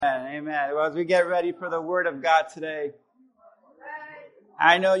Amen. Well, as we get ready for the Word of God today,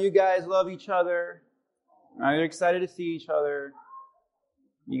 I know you guys love each other. You're excited to see each other.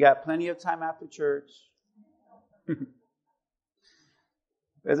 You got plenty of time after church.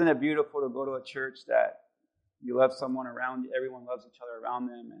 Isn't it beautiful to go to a church that you love someone around you, everyone loves each other around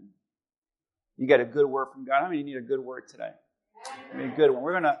them, and you get a good word from God? How many need a good word today? I mean, a good one.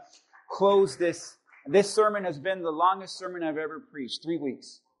 We're going to close this. This sermon has been the longest sermon I've ever preached, 3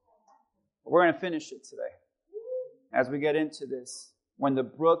 weeks. We're going to finish it today as we get into this, when the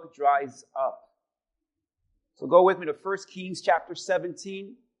brook dries up. So go with me to 1 Kings chapter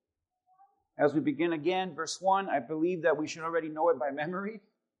 17. As we begin again, verse 1, I believe that we should already know it by memory.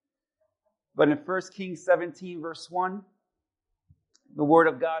 But in 1 Kings 17, verse 1, the Word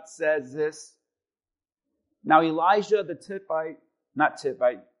of God says this: Now Elijah the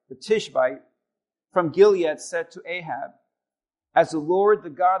Tishbite from Gilead said to Ahab, As the Lord, the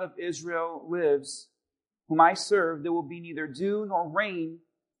God of Israel, lives, whom I serve, there will be neither dew nor rain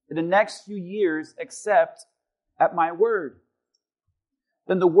in the next few years except at my word.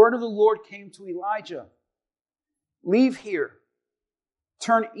 Then the word of the Lord came to Elijah. Leave here,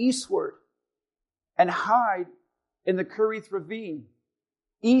 turn eastward, and hide in the Kerith ravine,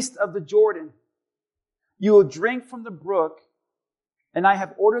 east of the Jordan. You will drink from the brook, and I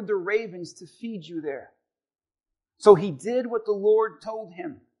have ordered the ravens to feed you there. So he did what the Lord told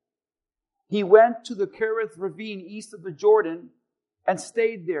him. He went to the Kerith ravine east of the Jordan and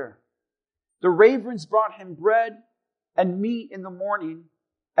stayed there. The ravens brought him bread and meat in the morning,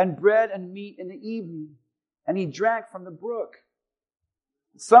 and bread and meat in the evening, and he drank from the brook.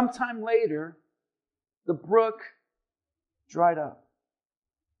 Sometime later, the brook dried up,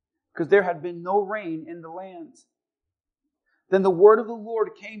 because there had been no rain in the land. Then the word of the Lord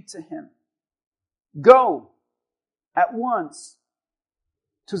came to him. Go at once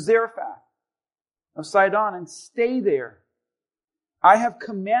to Zarephath of Sidon and stay there. I have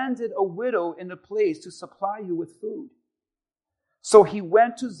commanded a widow in the place to supply you with food. So he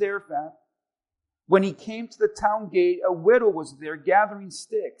went to Zarephath. When he came to the town gate, a widow was there gathering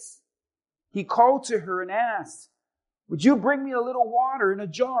sticks. He called to her and asked, Would you bring me a little water in a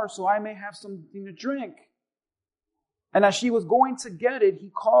jar so I may have something to drink? And as she was going to get it, he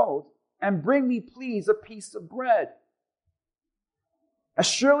called, And bring me, please, a piece of bread. As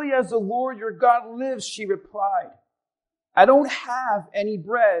surely as the Lord your God lives, she replied, I don't have any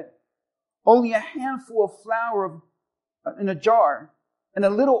bread, only a handful of flour in a jar and a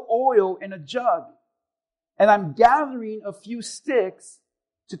little oil in a jug. And I'm gathering a few sticks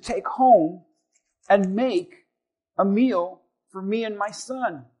to take home and make a meal for me and my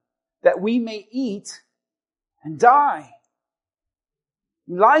son, that we may eat and die.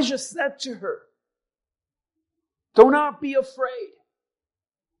 Elijah said to her, Do not be afraid.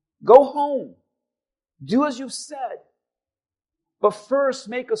 Go home. Do as you've said. But first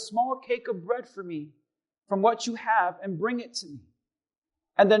make a small cake of bread for me from what you have and bring it to me.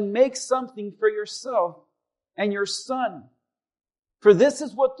 And then make something for yourself and your son. For this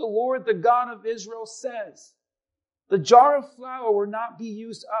is what the Lord, the God of Israel, says. The jar of flour will not be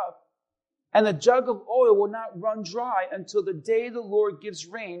used up, and the jug of oil will not run dry until the day the Lord gives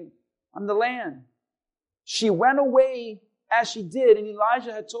rain on the land. She went away as she did, and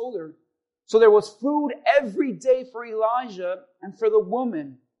Elijah had told her. So there was food every day for Elijah and for the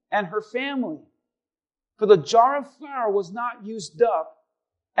woman and her family. For the jar of flour was not used up,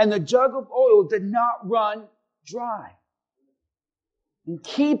 and the jug of oil did not run dry. In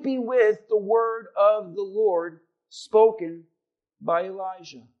keeping with the word of the Lord spoken by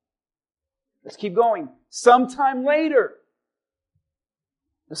Elijah. Let's keep going. Sometime later,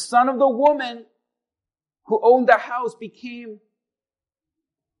 the son of the woman who owned the house became,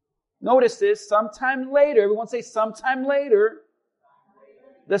 notice this, sometime later, everyone say sometime later,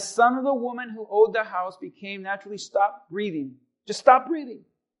 the son of the woman who owned the house became naturally stopped breathing. Just stop breathing.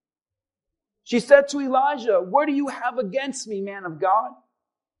 She said to Elijah, What do you have against me, man of God?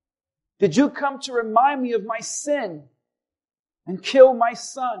 Did you come to remind me of my sin and kill my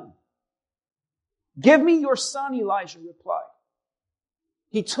son? Give me your son, Elijah replied.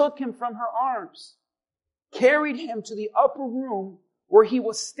 He took him from her arms, carried him to the upper room where he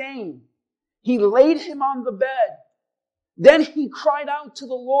was staying. He laid him on the bed. Then he cried out to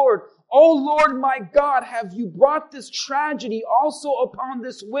the Lord, O Lord my God, have you brought this tragedy also upon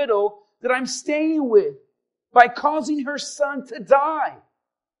this widow that I'm staying with by causing her son to die?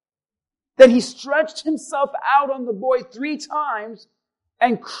 Then he stretched himself out on the boy 3 times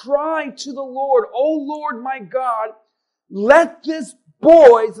and cried to the Lord, O Lord my God, let this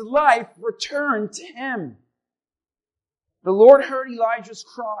boy's life return to him. The Lord heard Elijah's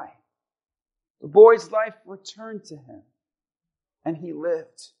cry. The boy's life returned to him, and he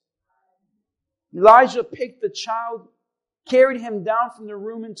lived. Elijah picked the child, carried him down from the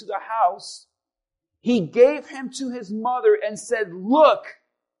room into the house. He gave him to his mother and said, "Look,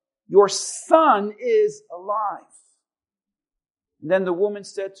 your son is alive." And then the woman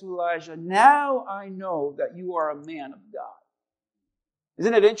said to Elijah, "Now I know that you are a man of God."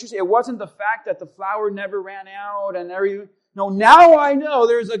 Isn't it interesting? It wasn't the fact that the flour never ran out and everything. No, now I know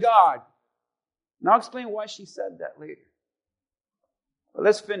there's a God. And I'll explain why she said that later. But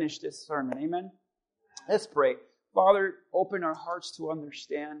let's finish this sermon. Amen? Let's pray. Father, open our hearts to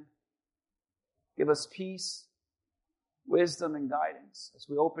understand. Give us peace, wisdom, and guidance as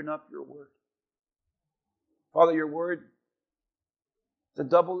we open up your word. Father, your word is a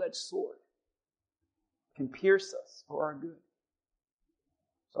double-edged sword. It can pierce us for our good.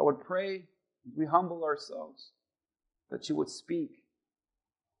 So I would pray, as we humble ourselves, that you would speak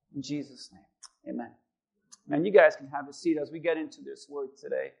in Jesus' name. Amen. Man, you guys can have a seat as we get into this word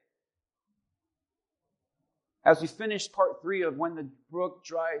today. As we finish part 3 of When the Brook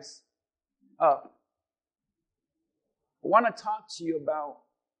Dries Up, I want to talk to you about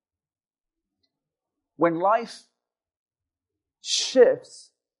when life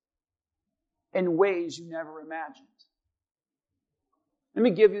shifts in ways you never imagined. Let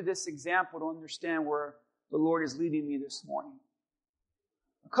me give you this example to understand where the Lord is leading me this morning.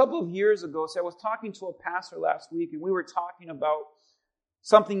 A couple of years ago, I was talking to a pastor last week, and we were talking about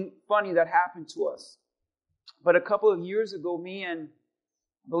something funny that happened to us. But a couple of years ago, me and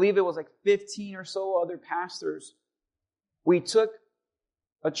I believe it was like 15 or so other pastors, we took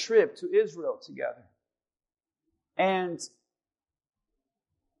a trip to Israel together. And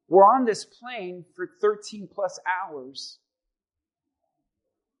we're on this plane for 13 plus hours.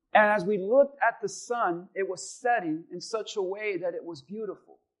 And as we looked at the sun, it was setting in such a way that it was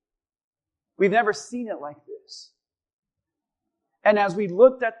beautiful. We've never seen it like this. And as we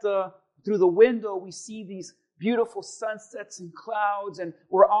looked at through the window, we see these beautiful sunsets and clouds, and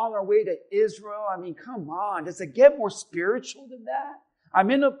we're on our way to Israel. I mean, come on. Does it get more spiritual than that? I'm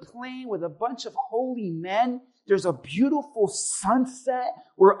in a plane with a bunch of holy men. There's a beautiful sunset.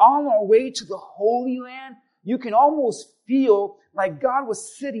 We're on our way to the Holy Land. You can almost feel like God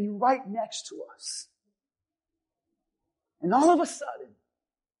was sitting right next to us. And all of a sudden,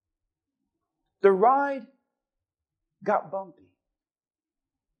 the ride got bumpy.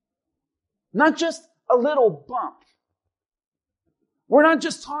 Not just a little bump. We're not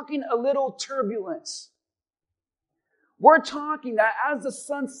just talking a little turbulence. We're talking that as the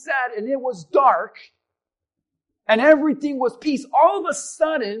sun set and it was dark and everything was peace, all of a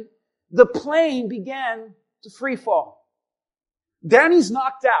sudden, the plane began to free fall. Danny's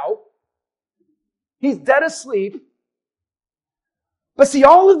knocked out. He's dead asleep. But see,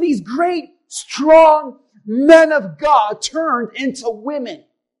 all of these great, strong men of God turned into women.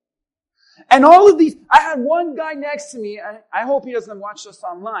 And all of these, I had one guy next to me, and I hope he doesn't watch this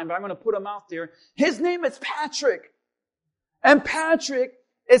online, but I'm going to put him out there. His name is Patrick. And Patrick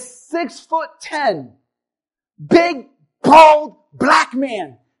is 6'10", big, bald, black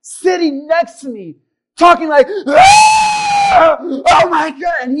man, sitting next to me, talking like, "Ah! Oh my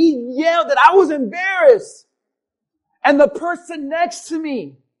God!" And he yelled that I was embarrassed. And the person next to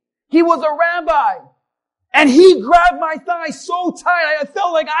me, he was a rabbi. And he grabbed my thigh so tight, I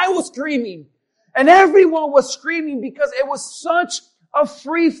felt like I was screaming. And everyone was screaming because it was such a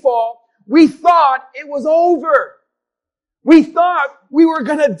free fall. We thought it was over. We thought we were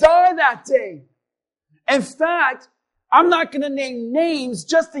going to die that day. In fact, I'm not going to name names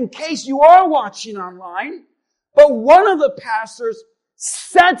just in case you are watching online. But one of the pastors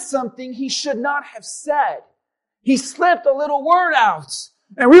said something he should not have said. He slipped a little word out.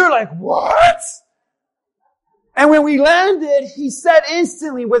 And we were like, what? And when we landed, he said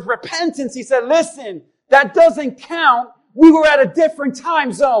instantly with repentance, he said, listen, that doesn't count. We were at a different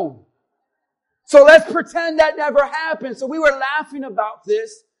time zone. So let's pretend that never happened. So we were laughing about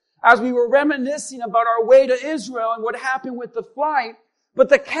this as we were reminiscing about our way to Israel and what happened with the flight. But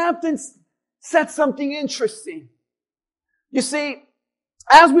the captain said something interesting. You see,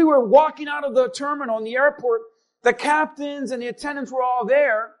 as we were walking out of the terminal in the airport, the captains and the attendants were all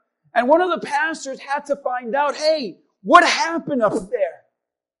there. And one of the pastors had to find out, hey, what happened up there?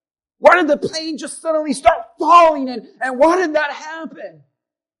 Why did the plane just suddenly start falling? And why did that happen?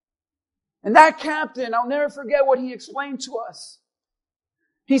 And that captain, I'll never forget what he explained to us.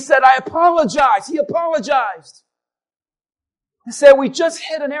 He said, I apologize. He apologized. He said, we just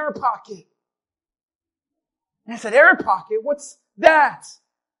hit an air pocket. And I said, air pocket? What's that?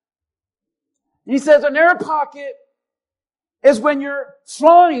 And he says, an air pocket is when you're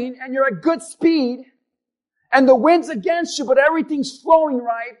flying and you're at good speed and the wind's against you, but everything's flowing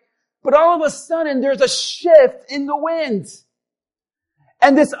right. But all of a sudden, there's a shift in the wind.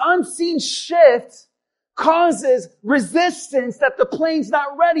 And this unseen shift causes resistance that the plane's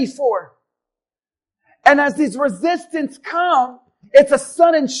not ready for. And as these resistance come, it's a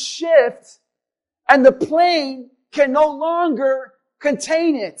sudden shift, and the plane can no longer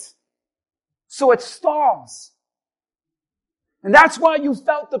contain it. So it stalls. And that's why you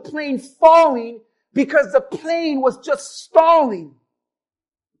felt the plane falling, because the plane was just stalling.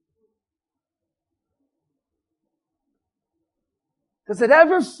 Does it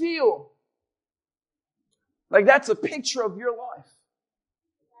ever feel like that's a picture of your life?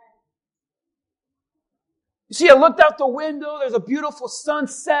 You see, I looked out the window. There's a beautiful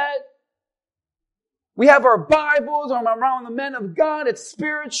sunset. We have our Bibles. I'm around the men of God. It's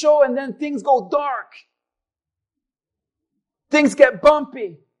spiritual. And then things go dark. Things get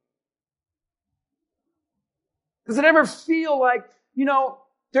bumpy. Does it ever feel like,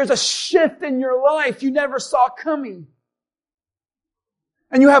 there's a shift in your life you never saw coming?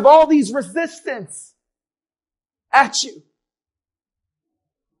 And you have all these resistance at you.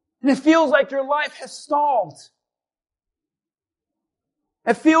 And it feels like your life has stalled.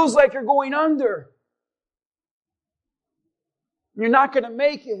 It feels like you're going under. You're not going to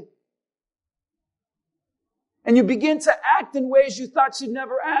make it. And you begin to act in ways you thought you'd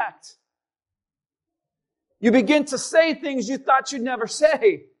never act. You begin to say things you thought you'd never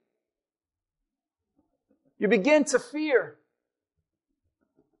say. You begin to fear.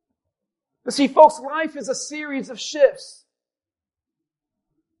 But see, folks, life is a series of shifts.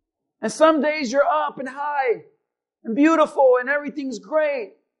 And some days you're up and high and beautiful and everything's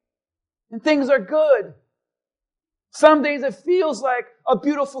great and things are good. Some days it feels like a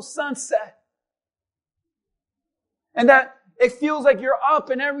beautiful sunset. And that it feels like you're up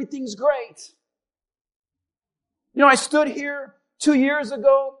and everything's great. I stood here 2 years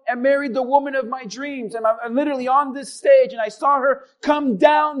ago and married the woman of my dreams. And I'm literally on this stage and I saw her come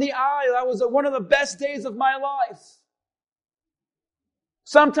down the aisle. That was one of the best days of my life.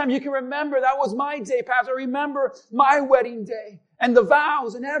 Sometimes you can remember that was my day, Pastor. I remember my wedding day and the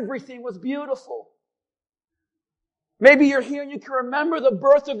vows and everything was beautiful. Maybe you're here and you can remember the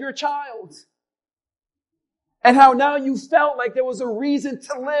birth of your child and how now you felt like there was a reason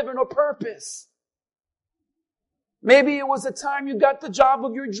to live and a purpose. Maybe it was the time you got the job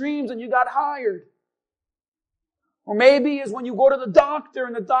of your dreams and you got hired. Or maybe it's when you go to the doctor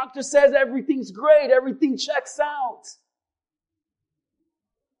and the doctor says everything's great, everything checks out.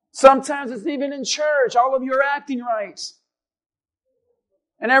 Sometimes it's even in church. All of you are acting right.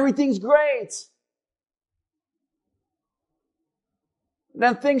 And everything's great.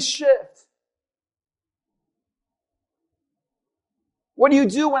 Then things shift. What do you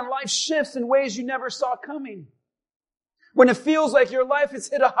do when life shifts in ways you never saw coming? When it feels like your life has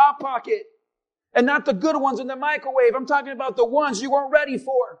hit a hot pocket. And not the good ones in the microwave. I'm talking about the ones you weren't ready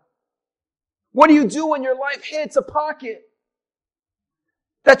for. What do you do when your life hits a pocket?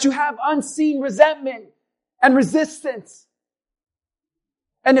 That you have unseen resentment and resistance.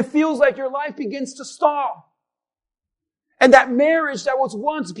 And it feels like your life begins to stall. And that marriage that was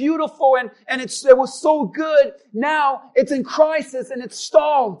once beautiful and it was so good, now it's in crisis and it's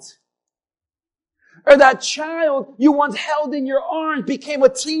stalled. Or that child you once held in your arms became a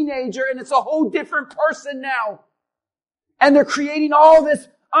teenager and it's a whole different person now. And they're creating all this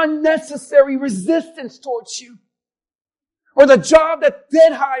unnecessary resistance towards you. Or the job that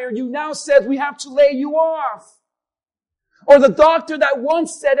did hire you now says we have to lay you off. Or the doctor that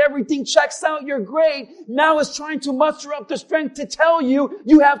once said everything checks out, you're great, now is trying to muster up the strength to tell you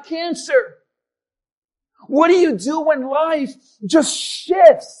you have cancer. What do you do when life just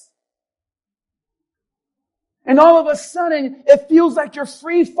shifts? And all of a sudden, it feels like you're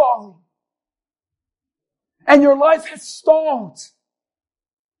free falling. And your life has stalled.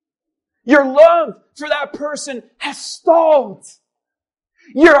 Your love for that person has stalled.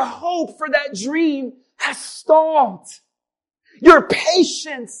 Your hope for that dream has stalled. Your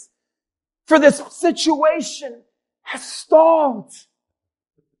patience for this situation has stalled.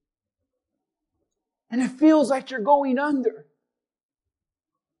 And it feels like you're going under.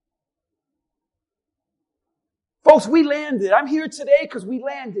 Folks, we landed. I'm here today because we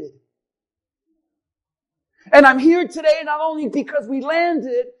landed. And I'm here today not only because we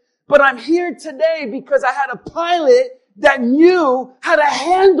landed, but I'm here today because I had a pilot that knew how to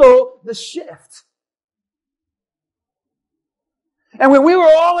handle the shift. And when we were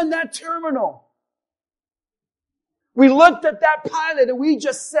all in that terminal, we looked at that pilot and we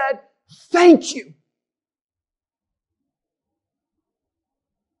just said, thank you.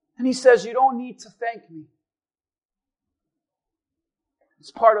 And he says, you don't need to thank me. It's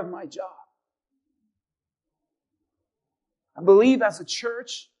part of my job. I believe as a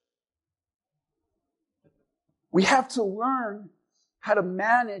church, we have to learn how to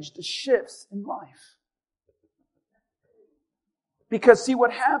manage the shifts in life. Because see,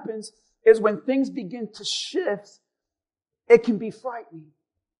 what happens is when things begin to shift, it can be frightening.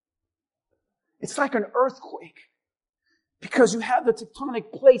 It's like an earthquake. Because you have the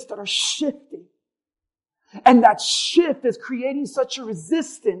tectonic plates that are shifting. And that shift is creating such a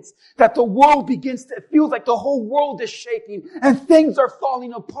resistance that the world it feels like the whole world is shaking and things are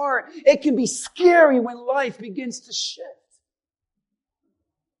falling apart. It can be scary when life begins to shift.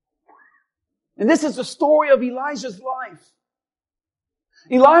 And this is the story of Elijah's life.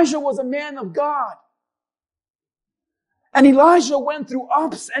 Elijah was a man of God. And Elijah went through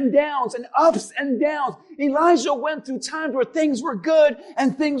ups and downs and ups and downs. Elijah went through times where things were good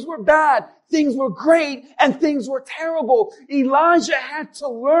and things were bad. Things were great and things were terrible. Elijah had to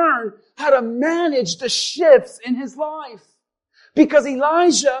learn how to manage the shifts in his life. Because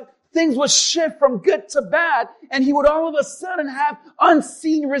Elijah, things would shift from good to bad, and he would all of a sudden have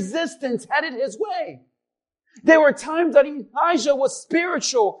unseen resistance headed his way. There were times that Elijah was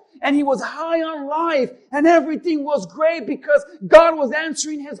spiritual and he was high on life and everything was great because God was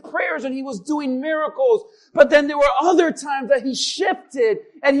answering his prayers and he was doing miracles. But then there were other times that he shifted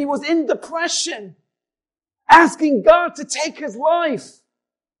and he was in depression, asking God to take his life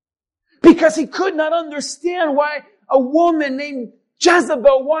because he could not understand why a woman named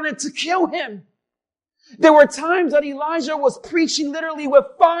Jezebel wanted to kill him. There were times that Elijah was preaching literally with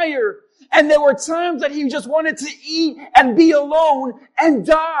fire. And there were times that he just wanted to eat and be alone and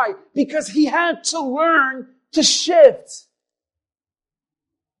die because he had to learn to shift.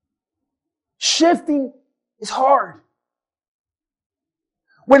 Shifting is hard.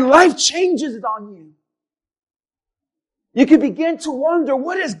 When life changes on you, you can begin to wonder,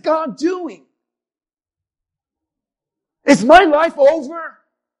 what is God doing? Is my life over?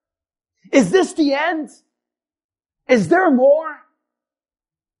 Is this the end? Is there more?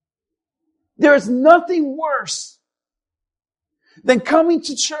 There is nothing worse than coming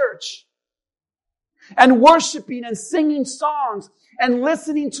to church and worshiping and singing songs and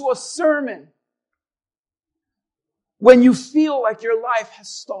listening to a sermon when you feel like your life has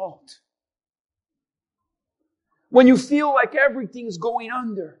stalled. When you feel like everything's going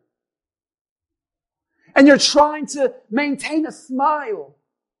under. And you're trying to maintain a smile.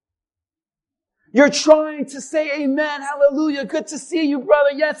 You're trying to say amen, hallelujah, good to see you,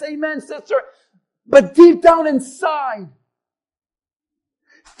 brother. Yes, amen, sister. But deep down inside,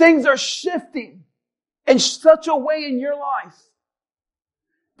 things are shifting in such a way in your life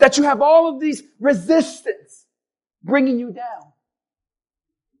that you have all of these resistance bringing you down.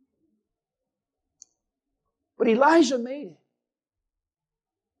 But Elijah made it.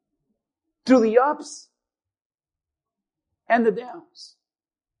 Through the ups and the downs.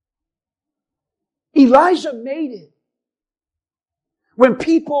 Elijah made it when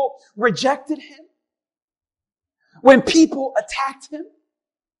people rejected him, when people attacked him.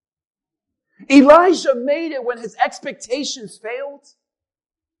 Elijah made it when his expectations failed.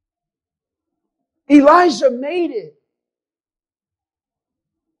 Elijah made it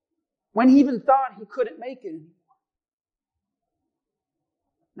when he even thought he couldn't make it anymore.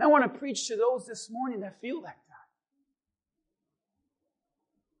 And I want to preach to those this morning that feel like that.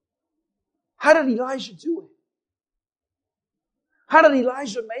 How did Elijah do it? How did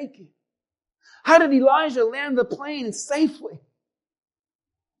Elijah make it? How did Elijah land the plane safely?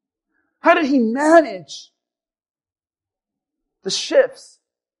 How did he manage the shifts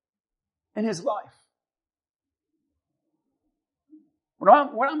in his life?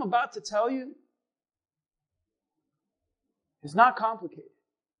 What I'm about to tell you is not complicated.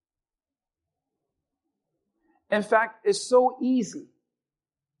 In fact, it's so easy.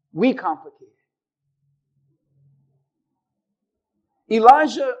 We complicate it.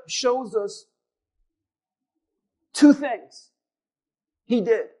 Elijah shows us two things he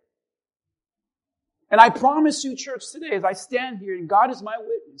did. And I promise you, church, today, as I stand here, and God is my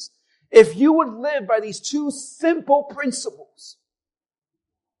witness, if you would live by these two simple principles,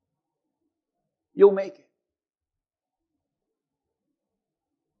 you'll make it.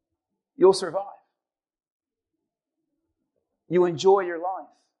 You'll survive. You enjoy your life.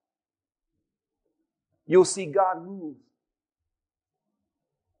 You'll see God move.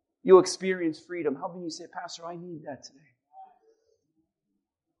 You'll experience freedom. How many of you say, Pastor, I need that today?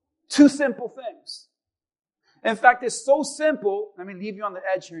 Two simple things. In fact, it's so simple. Let me leave you on the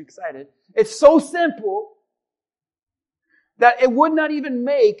edge here, excited. It's so simple that it would not even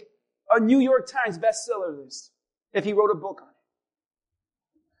make a New York Times bestseller list if he wrote a book on it.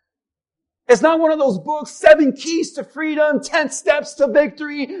 It's not one of those books, 7 Keys to Freedom, 10 Steps to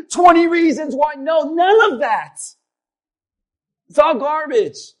Victory, 20 Reasons Why. No, none of that. It's all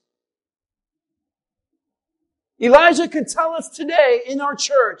garbage. Elijah can tell us today in our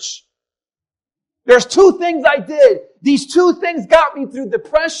church, there's 2 things I did. These 2 things got me through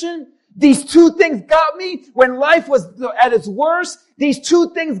depression. These 2 things got me when life was at its worst. These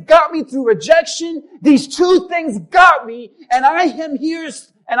 2 things got me through rejection. These 2 things got me, and I am here,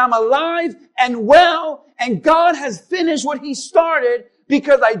 and I'm alive and well, and God has finished what He started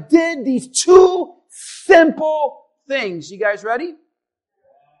because I did these 2 simple things. You guys ready?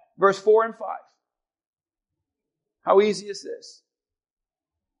 Verse 4 and 5. How easy is this?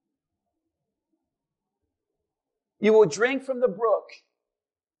 You will drink from the brook,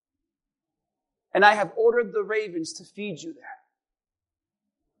 and I have ordered the ravens to feed you there.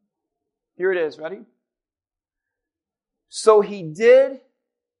 Here it is, ready? So he did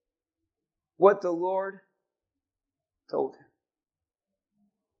what the Lord told him.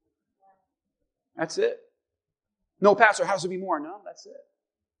 That's it. No, Pastor, has to be more. No, that's it.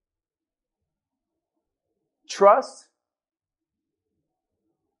 Trust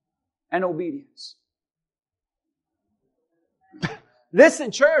and obedience.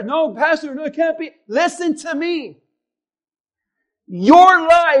 Listen, church. No, Pastor, no, it can't be. Listen to me. Your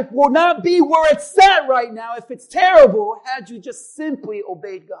life will not be where it's at right now if it's terrible had you just simply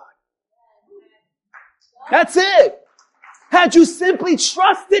obeyed God. That's it. Had you simply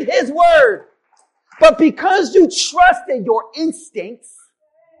trusted His word. But because you trusted your instincts,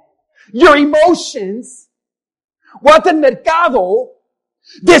 your emotions, what the mercado,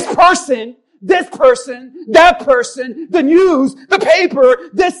 this person, that person, the news, the paper,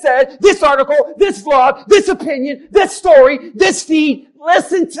 this said, this article, this vlog, this opinion, this story, this feed.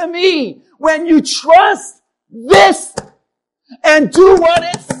 Listen to me. When you trust this and do what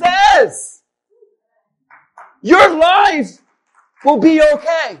it says, your life will be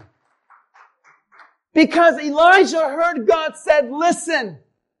okay. Because Elijah heard God said, listen,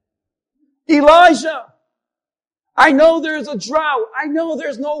 Elijah, I know there's a drought. I know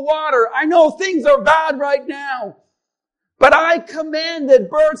there's no water. I know things are bad right now. But I commanded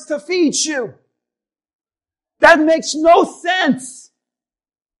birds to feed you. That makes no sense.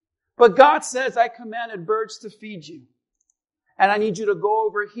 But God says, I commanded birds to feed you. And I need you to go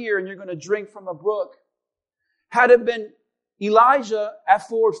over here and you're going to drink from a brook. Had it been Elijah at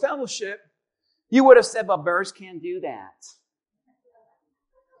Forward Fellowship, you would have said, but birds can't do that.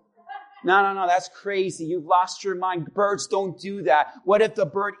 No, that's crazy. You've lost your mind. Birds don't do that. What if the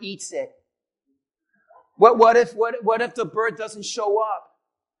bird eats it? What if the bird doesn't show up?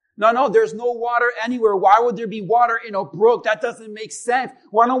 No, there's no water anywhere. Why would there be water in a brook? That doesn't make sense.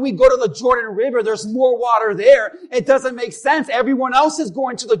 Why don't we go to the Jordan River? There's more water there. It doesn't make sense. Everyone else is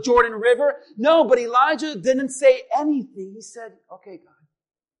going to the Jordan River. No, but Elijah didn't say anything. He said, okay, God.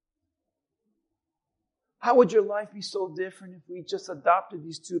 How would your life be so different if we just adopted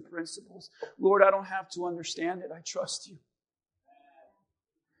these 2 principles? Lord, I don't have to understand it. I trust you.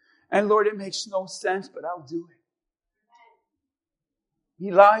 And Lord, it makes no sense, but I'll do it.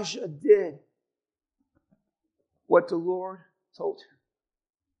 Elijah did what the Lord told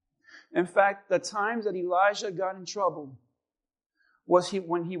him. In fact, the times that Elijah got in trouble was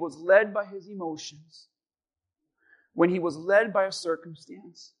when he was led by his emotions, when he was led by a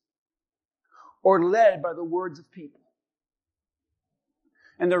circumstance, or led by the words of people.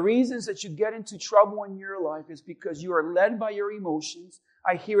 And the reasons that you get into trouble in your life is because you are led by your emotions.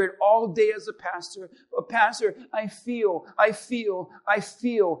 I hear it all day as a pastor. But Pastor, I feel.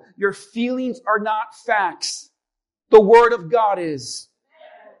 Your feelings are not facts. The Word of God is.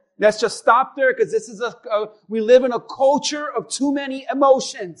 Let's just stop there because this is we live in a culture of too many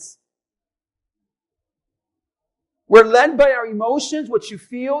emotions. We're led by our emotions, what you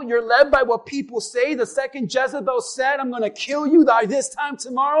feel. You're led by what people say. The second Jezebel said, I'm going to kill you by this time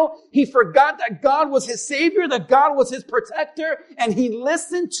tomorrow. He forgot that God was his Savior, that God was his protector, and he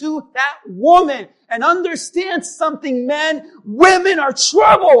listened to that woman. And understand something, men, women are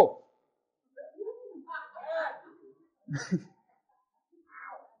trouble.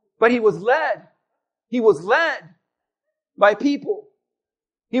 But he was led. He was led by people.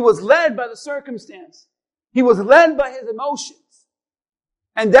 He was led by the circumstance. He was led by his emotions.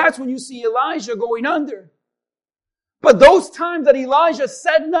 And that's when you see Elijah going under. But those times that Elijah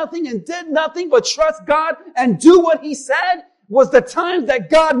said nothing and did nothing but trust God and do what he said was the times that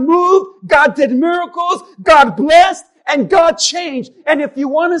God moved, God did miracles, God blessed, and God changed. And if you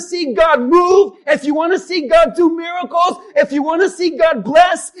want to see God move, if you want to see God do miracles, if you want to see God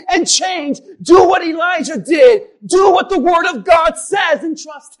bless and change, do what Elijah did. Do what the Word of God says and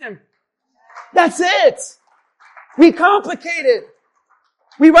trust Him. That's it. We complicate it.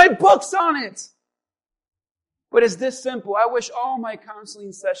 We write books on it. But it's this simple. I wish all my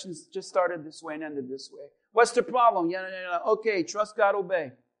counseling sessions just started this way and ended this way. What's the problem? Yeah. Okay, trust God,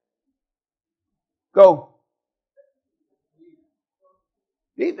 obey. Go.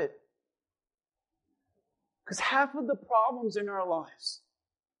 Leave it. Because half of the problems in our lives,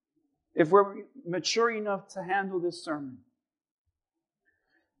 if we're mature enough to handle this sermon,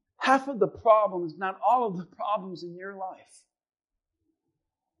 half of the problems, not all of the problems in your life,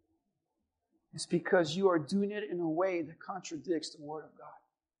 is because you are doing it in a way that contradicts the Word of God.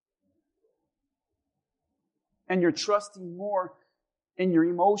 And you're trusting more in your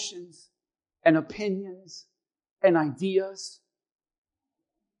emotions and opinions and ideas,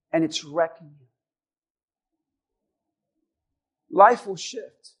 and it's wrecking you. Life will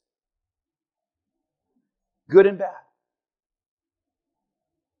shift, good and bad.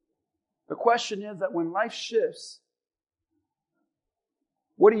 The question is that when life shifts,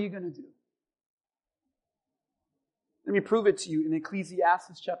 what are you going to do? Let me prove it to you in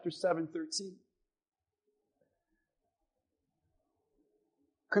Ecclesiastes chapter 7:13.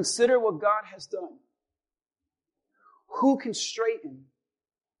 Consider what God has done. Who can straighten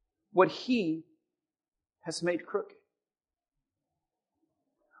what He has made crooked?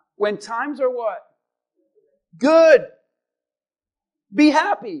 When times are what? Good. Be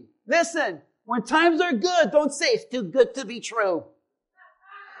happy. Listen, when times are good, don't say it's too good to be true.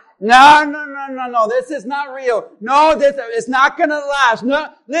 No. This is not real. No, it's not going to last. No,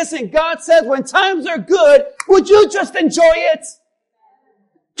 listen, God says when times are good, would you just enjoy it?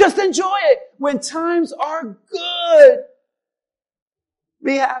 Just enjoy it. When times are good,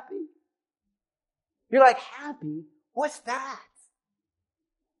 be happy. You're like, happy? What's that?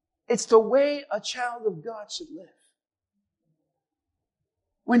 It's the way a child of God should live.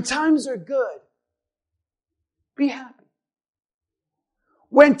 When times are good, be happy.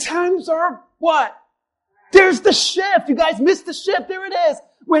 When times are what? There's the shift. You guys missed the shift. There it is.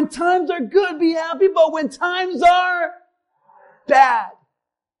 When times are good, be happy. But when times are bad.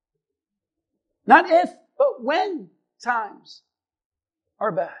 Not if, but when times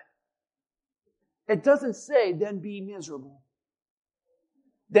are bad. It doesn't say, then be miserable.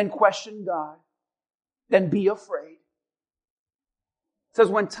 Then question God. Then be afraid. It says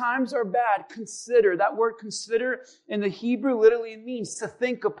when times are bad, consider. That word consider in the Hebrew literally means to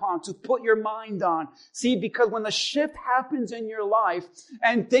think upon, to put your mind on. See, because when the shift happens in your life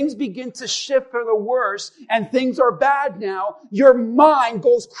and things begin to shift for the worse and things are bad now, your mind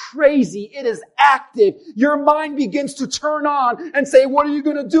goes crazy. It is active. Your mind begins to turn on and say, what are you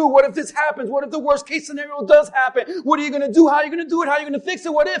going to do? What if this happens? What if the worst case scenario does happen? What are you going to do? How are you going to do it? How are you going to fix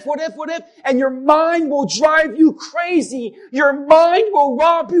it? What if? And your mind will drive you crazy. Your mind will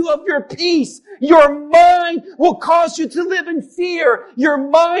rob you of your peace. Your mind will cause you to live in fear. Your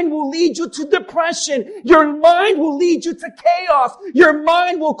mind will lead you to depression. Your mind will lead you to chaos. Your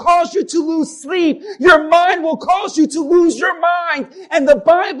mind will cause you to lose sleep. Your mind will cause you to lose your mind. And the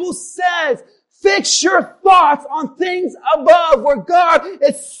Bible says, fix your thoughts on things above where God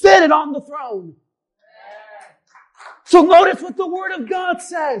is sitting on the throne. So notice what the Word of God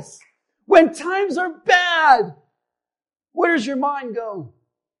says. When times are bad, where does your mind go?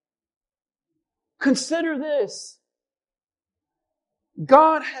 Consider this.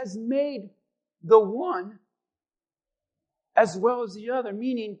 God has made the one as well as the other,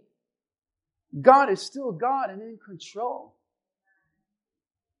 meaning God is still God and in control.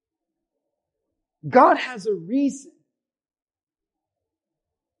 God has a reason.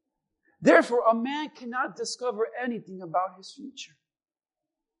 Therefore, a man cannot discover anything about his future.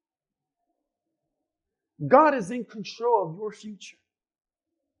 God is in control of your future.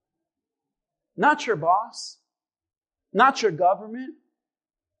 Not your boss. Not your government.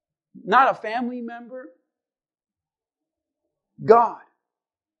 Not a family member. God.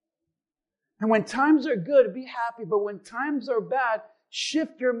 And when times are good, be happy. But when times are bad,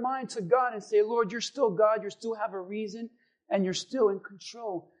 shift your mind to God and say, Lord, you're still God. You still have a reason. And you're still in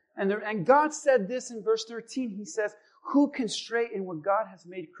control. And God said this in verse 13. He says, who can straighten what God has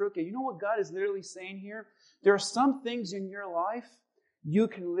made crooked? You know what God is literally saying here? There are some things in your life you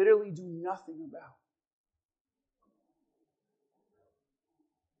can literally do nothing about.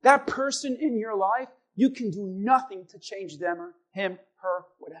 That person in your life, you can do nothing to change them or him, her,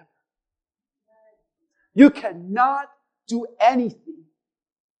 whatever. You cannot do anything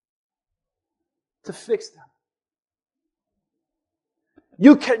to fix them.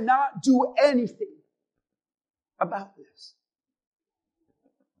 You cannot do anything about this.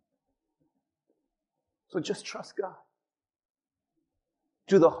 So just trust God.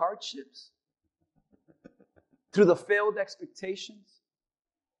 Through the hardships, through the failed expectations,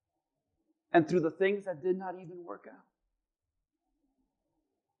 and through the things that did not even work out.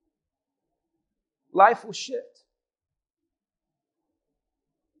 Life will shift.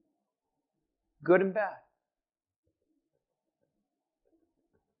 Good and bad.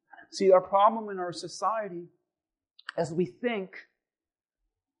 See, our problem in our society is we think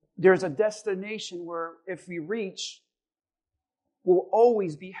there's a destination where if we reach, we'll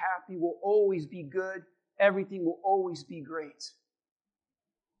always be happy, we'll always be good, everything will always be great.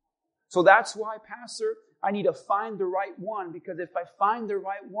 So that's why, Pastor, I need to find the right one, because if I find the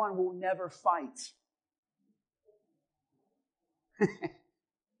right one, we'll never fight.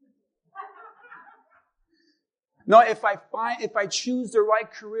 No, if I choose the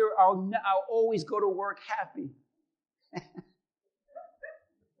right career, I'll always go to work happy.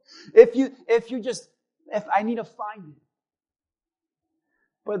 if I need to find it.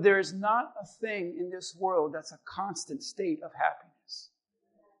 But there is not a thing in this world that's a constant state of happiness.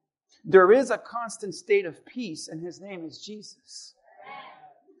 There is a constant state of peace, and His name is Jesus.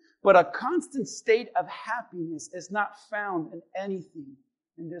 But a constant state of happiness is not found in anything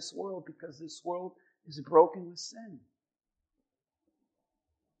in this world, because this world is broken with sin.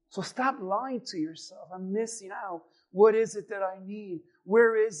 So stop lying to yourself. I'm missing out. What is it that I need?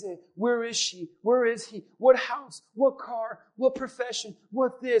 Where is it? Where is she? Where is he? What house? What car? What profession?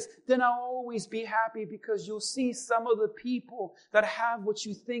 What this? Then I'll always be happy, because you'll see some of the people that have what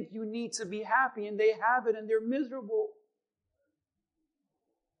you think you need to be happy, and they have it and they're miserable.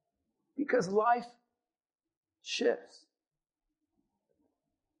 Because life shifts.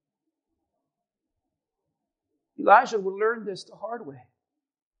 Elijah would learn this the hard way.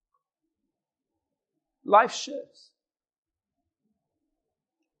 Life shifts.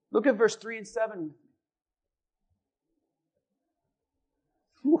 Look at verse 3 and 7 with me.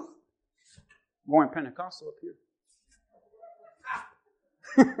 Whew. More Pentecostal up here.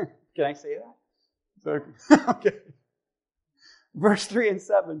 Can I say that? Okay. Verse 3 and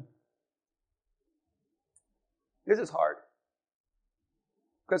 7. This is hard.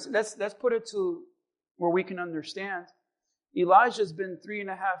 Because let's put it to where we can understand. Elijah's been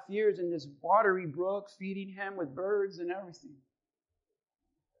 3.5 years in this watery brook, feeding him with birds and everything.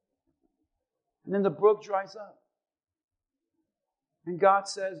 And then the brook dries up. And God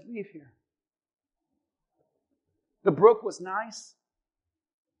says, leave here. The brook was nice.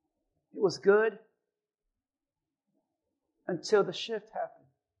 It was good. Until the shift happened.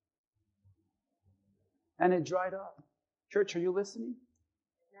 And it dried up. Church, are you listening?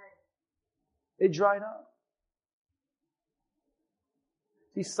 It dried up.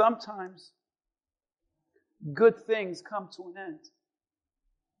 See, sometimes good things come to an end.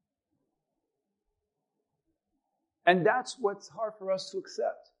 And that's what's hard for us to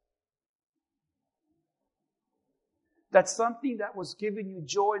accept. That something that was giving you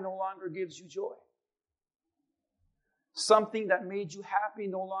joy no longer gives you joy. Something that made you happy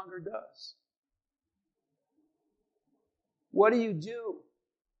no longer does. What do?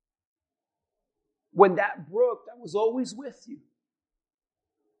 When that brook that was always with you,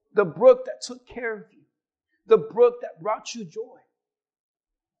 the brook that took care of you, the brook that brought you joy,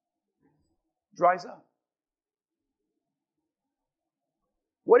 dries up.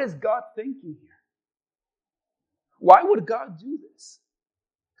 What is God thinking here? Why would God do this?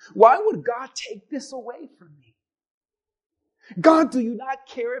 Why would God take this away from me? God, do you not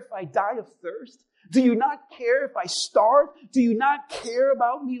care if I die of thirst? Do you not care if I starve? Do you not care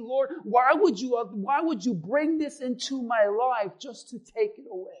about me, Lord? Why would you bring this into my life just to take it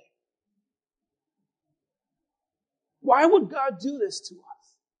away? Why would God do this to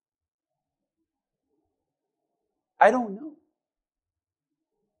us? I don't know.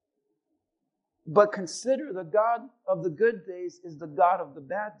 But consider the God of the good days is the God of the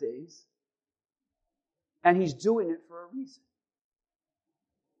bad days. And He's doing it for a reason.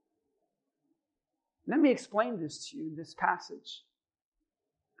 Let me explain this to you in this passage.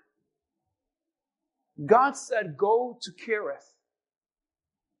 God said, go to Kerith,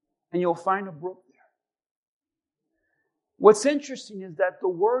 and you'll find a brook there. What's interesting is that the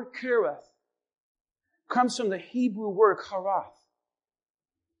word Kerith comes from the Hebrew word karath.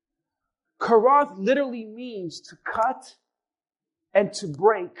 Karath literally means to cut and to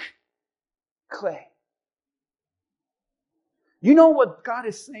break clay. You know what God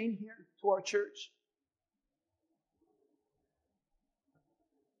is saying here to our church?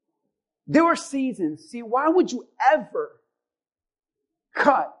 There were seasons. See, why would you ever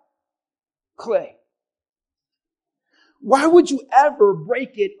cut clay. Why would you ever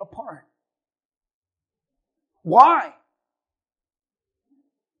break it apart? Why?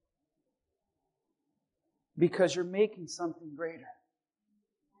 Because you're making something greater.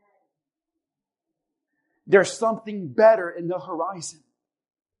 There's something better in the horizon.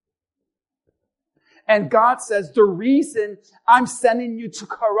 And God says, the reason I'm sending you to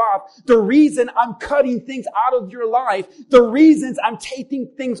Karaf, the reason I'm cutting things out of your life, the reasons I'm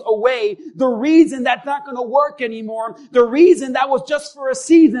taking things away, the reason that's not going to work anymore, the reason that was just for a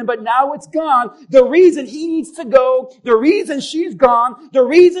season, but now it's gone, the reason he needs to go, the reason she's gone, the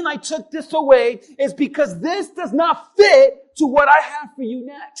reason I took this away is because this does not fit to what I have for you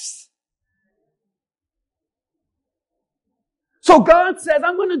next. So God says,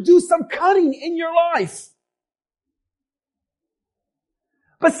 I'm going to do some cutting in your life.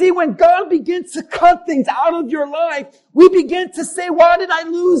 But see, when God begins to cut things out of your life, we begin to say, why did I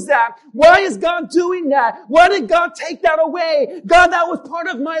lose that? Why is God doing that? Why did God take that away? God, that was part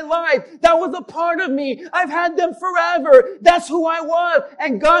of my life. That was a part of me. I've had them forever. That's who I was.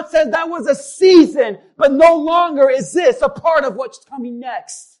 And God says that was a season, but no longer is this a part of what's coming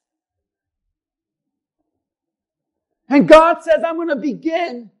next. And God says, I'm going to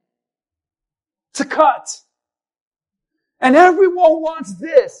begin to cut. And everyone wants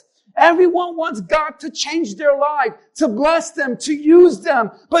this. Everyone wants God to change their life, to bless them, to use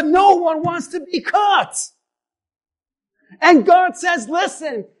them. But no one wants to be cut. And God says,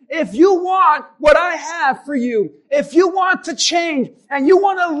 listen, if you want what I have for you, if you want to change and you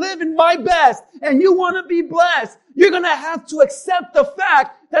want to live in my best and you want to be blessed, you're going to have to accept the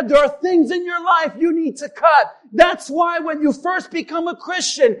fact that there are things in your life you need to cut. That's why when you first become a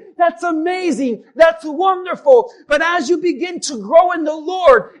Christian, that's amazing. That's wonderful. But as you begin to grow in the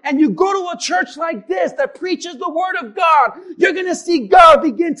Lord and you go to a church like this that preaches the Word of God, you're going to see God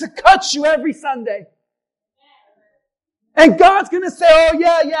begin to cut you every Sunday. And God's going to say, oh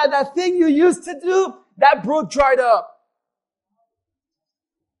yeah, that thing you used to do, that brook dried up.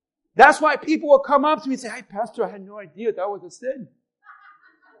 That's why people will come up to me and say, hey, Pastor, I had no idea that was a sin.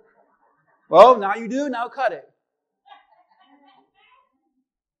 Well, now you do, now cut it.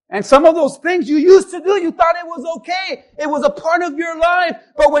 And some of those things you used to do, you thought it was okay. It was a part of your life.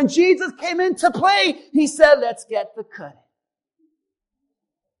 But when Jesus came into play, he said, let's get the cutting.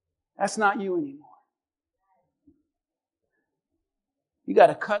 That's not you anymore. You got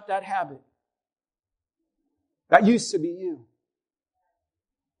to cut that habit. That used to be you.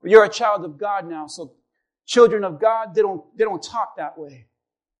 But you're a child of God now, so children of God, they don't talk that way.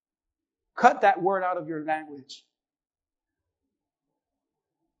 Cut that word out of your language.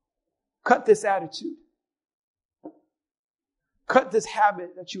 Cut this attitude. Cut this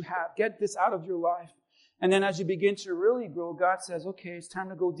habit that you have. Get this out of your life. And then as you begin to really grow, God says, okay, it's time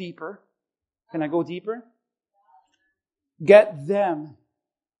to go deeper. Can I go deeper? Get them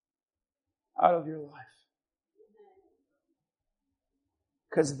out of your life.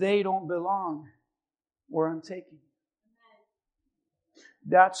 Because they don't belong where I'm taking you.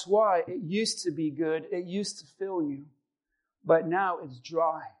 That's why it used to be good. It used to fill you. But now it's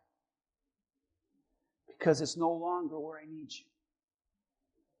dry. Because it's no longer where I need you.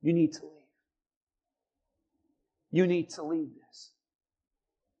 You need to leave. You need to leave this.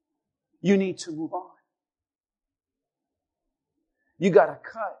 You need to move on. You got to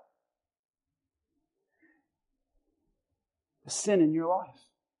cut the sin in your life.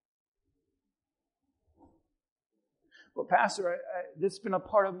 But Pastor, this has been a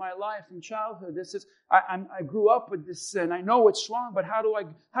part of my life from childhood. I grew up with this sin. I know it's wrong, but how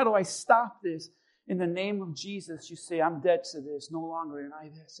do I stop this? In the name of Jesus, you say, I'm dead to this. No longer am I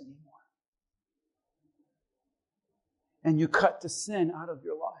this anymore. And you cut the sin out of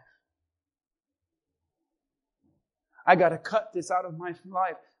your life. I got to cut this out of my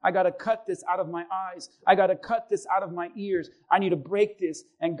life. I got to cut this out of my eyes. I got to cut this out of my ears. I need to break this.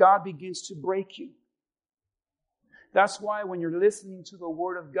 And God begins to break you. That's why when you're listening to the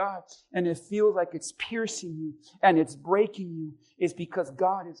Word of God and it feels like it's piercing you and it's breaking you, it's because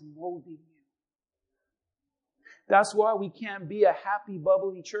God is molding you. That's why we can't be a happy,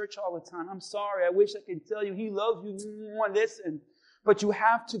 bubbly church all the time. I'm sorry. I wish I could tell you He loves you. Listen. But you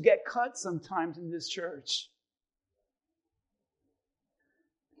have to get cut sometimes in this church.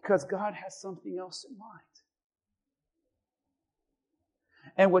 Because God has something else in mind.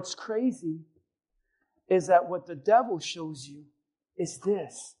 And what's crazy is that what the devil shows you is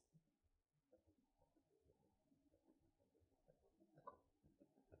this.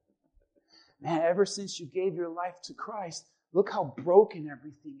 Man, ever since you gave your life to Christ, look how broken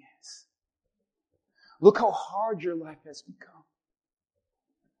everything is. Look how hard your life has become.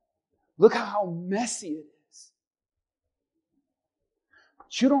 Look how messy it is.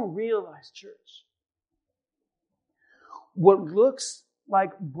 But you don't realize, church, what looks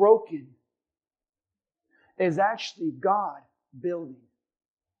like broken is actually God building.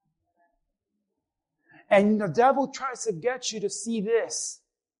 And the devil tries to get you to see this.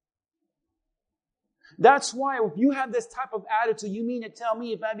 That's why if you have this type of attitude, you mean to tell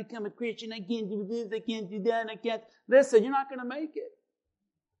me if I become a Christian, I can't do this, I can't do that, I can't. Listen, you're not going to make it.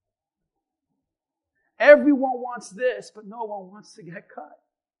 Everyone wants this, but no one wants to get cut.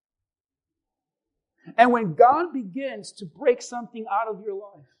 And when God begins to break something out of your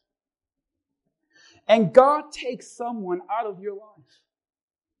life, and God takes someone out of your life,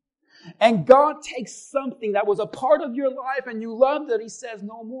 and God takes something that was a part of your life and you loved it, He says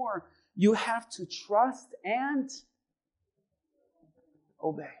no more. You have to trust and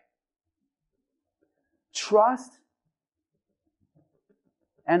obey. Trust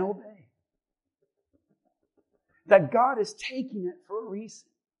and obey. That God is taking it for a reason.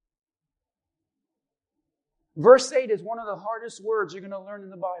 Verse 8 is one of the hardest words you're going to learn in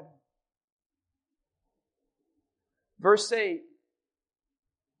the Bible. Verse 8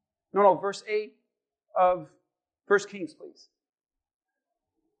 of 1 Kings, please.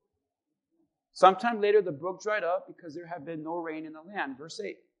 Sometime later, the brook dried up because there had been no rain in the land. Verse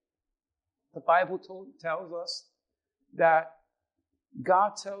 8. The Bible tells us that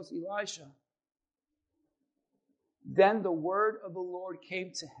God tells Elisha, then the word of the Lord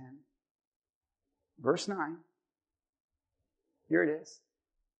came to him. Verse 9. Here it is.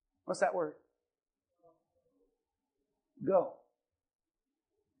 What's that word? Go.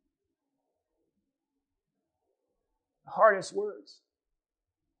 The hardest words.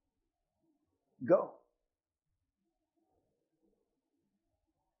 Go.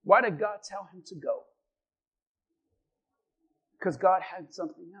 Why did God tell him to go? Because God had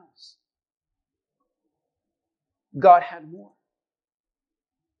something else. God had more.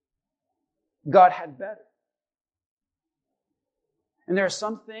 God had better. And there are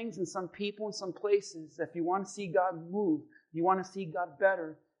some things and some people and some places that if you want to see God move, you want to see God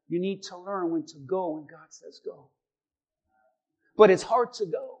better, you need to learn when to go when God says go. But it's hard to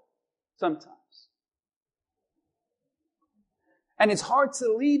go sometimes. And it's hard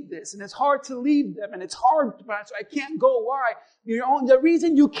to leave this, and it's hard to leave them, and it's hard, Pastor, I can't go. Why? The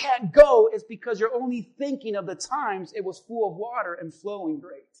reason you can't go is because you're only thinking of the times it was full of water and flowing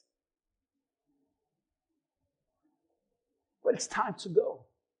great. But it's time to go.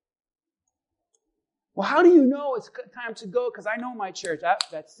 Well, how do you know it's time to go? Because I know my church.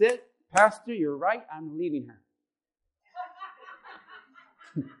 That's it. Pastor, you're right. I'm leaving her.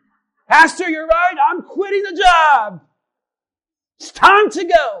 Pastor, you're right. I'm quitting the job. It's time to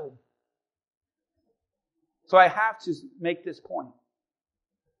go. So I have to make this point.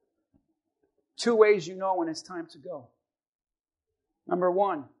 2 ways you know when it's time to go. Number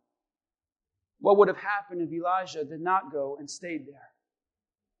 1, what would have happened if Elijah did not go and stayed there?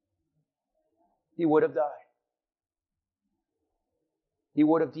 He would have died. He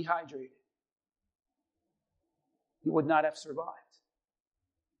would have dehydrated. He would not have survived.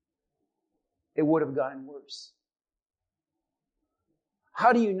 It would have gotten worse.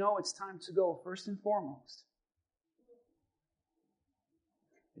 How do you know it's time to go? First and foremost,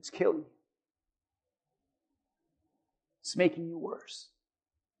 it's killing you. It's making you worse.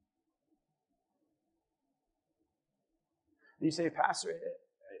 And you say, Pastor,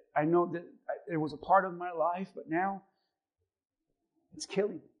 I know that it was a part of my life, but now it's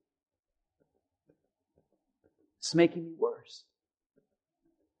killing me. It's making me worse.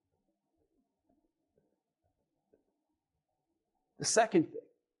 The second thing,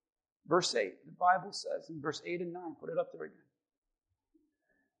 verse 8, the Bible says, in verse 8 and 9, put it up there again.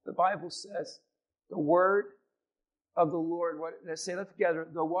 The Bible says, the word of the Lord, let's say that together,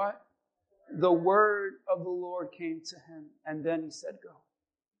 the what? The word of the Lord came to him, and then he said, go.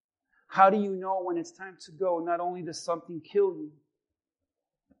 How do you know when it's time to go? Not only does something kill you,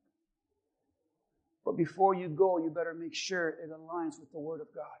 but before you go, you better make sure it aligns with the word of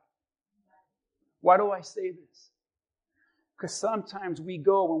God. Why do I say this? Because sometimes we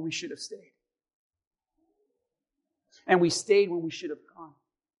go when we should have stayed. And we stayed when we should have gone.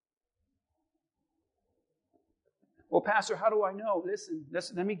 Well, Pastor, how do I know? Listen,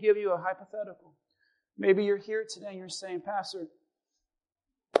 let me give you a hypothetical. Maybe you're here today and you're saying, Pastor,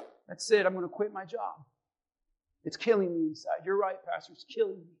 that's it, I'm going to quit my job. It's killing me inside. You're right, Pastor, it's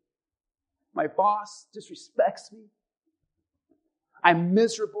killing me. My boss disrespects me. I'm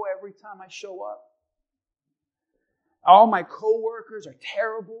miserable every time I show up. All my coworkers are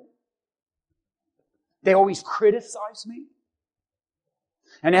terrible. They always criticize me.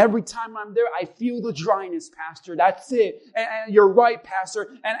 And every time I'm there, I feel the dryness, Pastor. That's it. And you're right,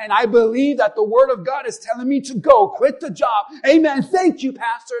 Pastor. And I believe that the Word of God is telling me to go. Quit the job. Amen. Thank you,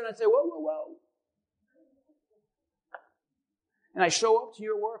 Pastor. And I say, whoa, whoa, whoa. And I show up to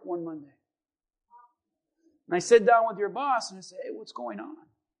your work one Monday. And I sit down with your boss and I say, hey, what's going on?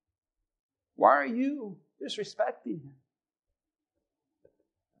 Why are you disrespecting him?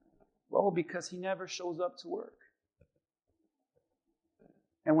 Well, because he never shows up to work.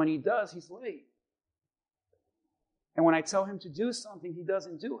 And when he does, he's late. And when I tell him to do something, he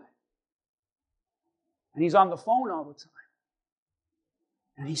doesn't do it. And he's on the phone all the time.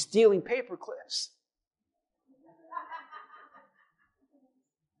 And he's stealing paper clips.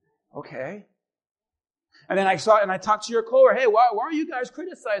 Okay. And then I talked to your coworker, hey, why are you guys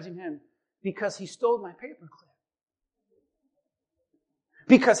criticizing him? Because he stole my paper clip.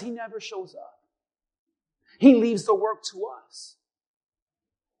 Because he never shows up. He leaves the work to us.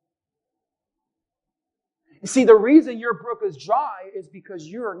 You see, the reason your brook is dry is because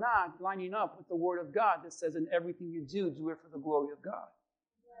you're not lining up with the Word of God that says in everything you do, do it for the glory of God.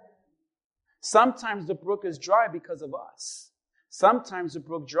 Sometimes the brook is dry because of us. Sometimes the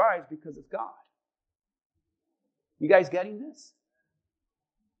brook dries because of God. You guys getting this?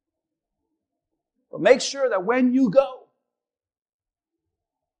 But make sure that when you go,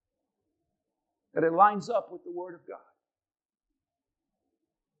 that it lines up with the Word of God.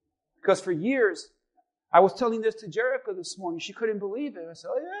 Because for years, I was telling this to Jerica this morning. She couldn't believe it. I said,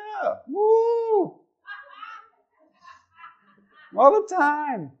 oh yeah, woo! All the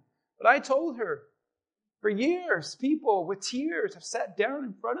time. But I told her, for years, people with tears have sat down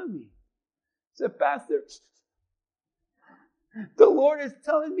in front of me. Said, Pastor, the Lord is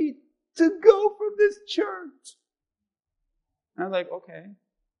telling me to go from this church. And I was like, okay.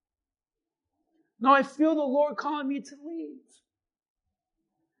 No, I feel the Lord calling me to leave.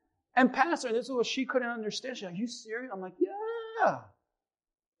 And Pastor, this is what she couldn't understand. She's like, are you serious? I'm like, yeah.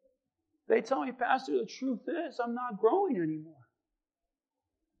 They tell me, Pastor, the truth is I'm not growing anymore.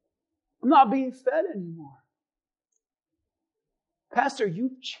 I'm not being fed anymore. Pastor,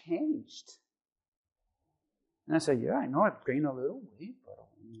 you've changed. And I said, yeah, I know I've gained a little weight, but...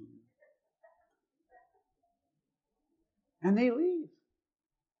 And they leave.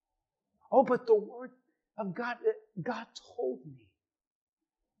 Oh, but the Word of God, God told me.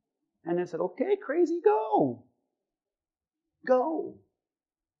 And I said, okay, crazy, go. Go.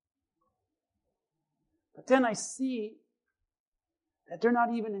 But then I see that they're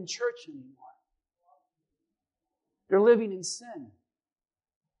not even in church anymore. They're living in sin.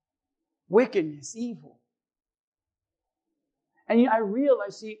 Wickedness, evil. And I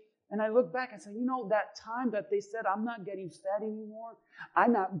realize, and I look back and say, that time that they said, I'm not getting fed anymore.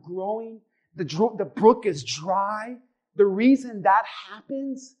 I'm not growing. The brook is dry. The reason that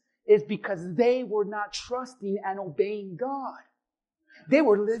happens is because they were not trusting and obeying God. They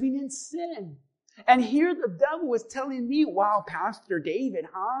were living in sin. And here the devil was telling me, wow, Pastor David,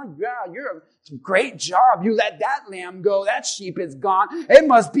 yeah, you're a great job. You let that lamb go. That sheep is gone. It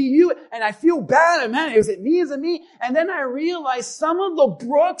must be you. And I feel bad. And man, is it me? Is it me? And then I realized some of the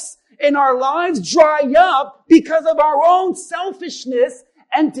brooks in our lives dry up because of our own selfishness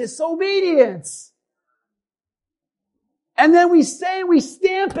and disobedience. And then we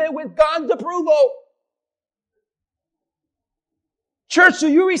stamp it with God's approval. Church, do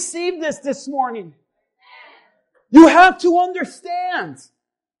you receive this morning? You have to understand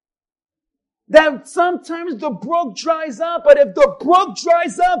that sometimes the brook dries up, but if the brook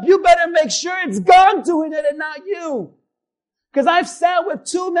dries up, you better make sure it's God doing it and not you. Because I've sat with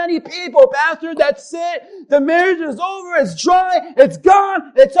too many people, Pastor, that's it. The marriage is over, it's dry, it's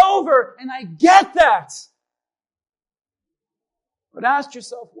gone, it's over. And I get that. But ask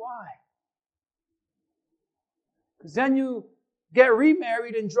yourself why. Because then you get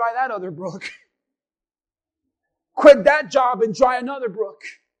remarried and dry that other brook. Quit that job and dry another brook.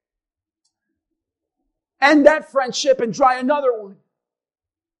 End that friendship and dry another one.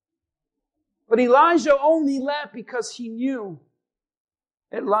 But Elijah only left because he knew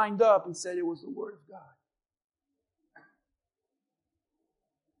it lined up and said it was the Word of God.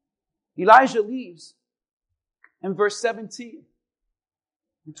 Elijah leaves in verse 17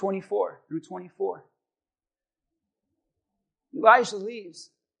 and 24 through 24. Elijah leaves.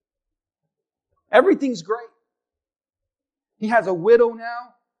 Everything's great. He has a widow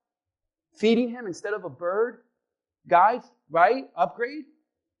now feeding him instead of a bird. Guys, right? Upgrade.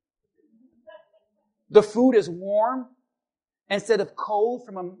 The food is warm instead of cold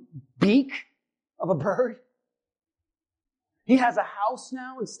from a beak of a bird. He has a house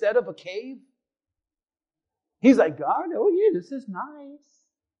now instead of a cave. He's like, God, oh yeah, this is nice.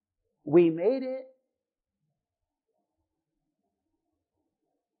 We made it.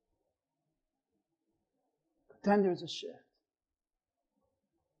 But then there's a shift.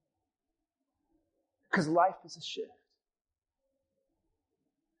 Because life is a shift.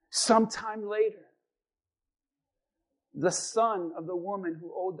 Sometime later, the son of the woman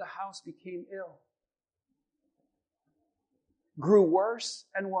who owned the house became ill. Grew worse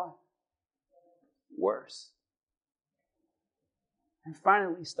and what? Worse. And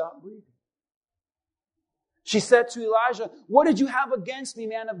finally stopped breathing. She said to Elijah, "What did you have against me,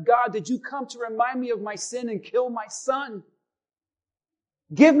 man of God? Did you come to remind me of my sin and kill my son?"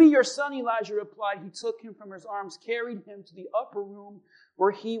 "Give me your son," Elijah replied. He took him from his arms, carried him to the upper room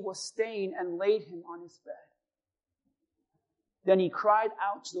where he was staying, and laid him on his bed. Then he cried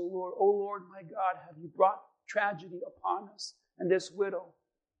out to the Lord, "O Lord, my God, have you brought tragedy upon us and this widow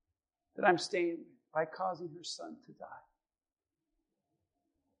that I'm staying with by causing her son to die?"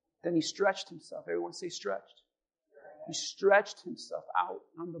 Then he stretched himself. Everyone say stretched. He stretched himself out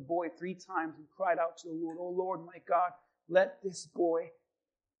on the boy 3 times and cried out to the Lord, "O Lord, my God, let this boy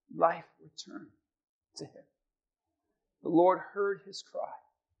life return to him." The Lord heard his cry.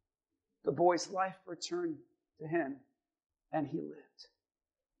 The boy's life returned to him, and he lived.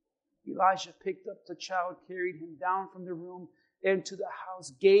 Elijah picked up the child, carried him down from the room into the house,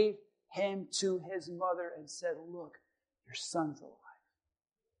 gave him to his mother, and said, "Look, your son's alive."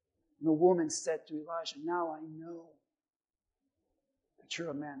 And the woman said to Elijah, "Now I know that you're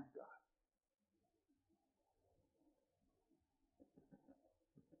a man of God."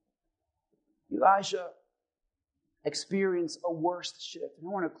 Elijah experienced a worse shift. And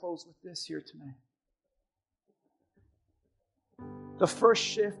I want to close with this here tonight. The first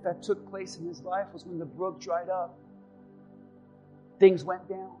shift that took place in his life was when the brook dried up. Things went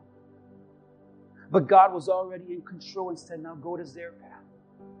down. But God was already in control and said, "Now go to Zarephath."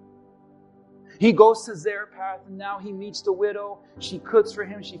 He goes to Zarephath, and now he meets the widow. She cooks for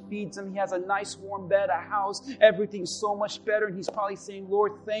him. She feeds him. He has a nice warm bed, a house. Everything's so much better. And he's probably saying,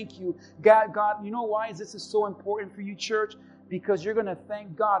 "Lord, thank you. God, you know why this is so important for you, church? Because you're going to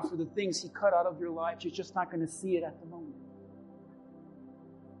thank God for the things He cut out of your life. You're just not going to see it at the moment."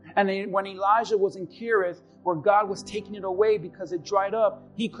 And then when Elijah was in Cherith, where God was taking it away because it dried up,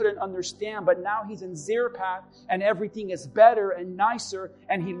 he couldn't understand. But now he's in Zarephath, and everything is better and nicer.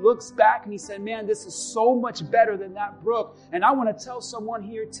 And he looks back and he said, "Man, this is so much better than that brook." And I want to tell someone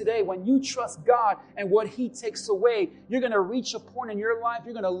here today, when you trust God and what He takes away, you're going to reach a point in your life,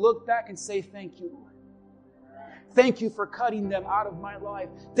 you're going to look back and say, "Thank you, Lord. Thank you for cutting them out of my life.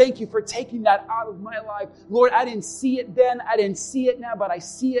 Thank you for taking that out of my life. Lord, I didn't see it then. I didn't see it now, but I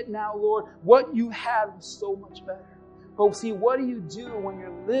see it now, Lord. What you had was so much better." But see, what do you do when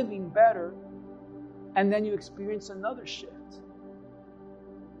you're living better and then you experience another shift?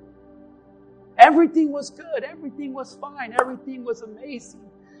 Everything was good. Everything was fine. Everything was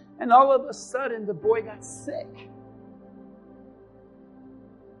amazing. And all of a sudden, the boy got sick.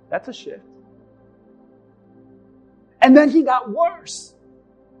 That's a shift. And then he got worse.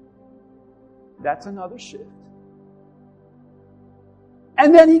 That's another shift.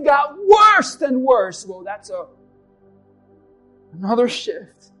 And then he got worse and worse. Well, that's another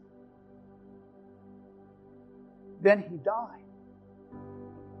shift. Then he died.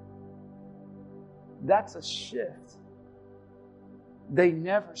 That's a shift they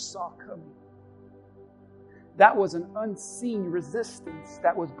never saw coming. That was an unseen resistance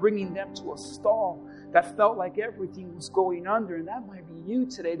that was bringing them to a stall that felt like everything was going under. And that might be you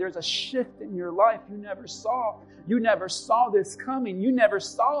today. There's a shift in your life you never saw. You never saw this coming. You never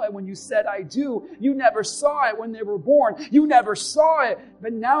saw it when you said, "I do." You never saw it when they were born. You never saw it.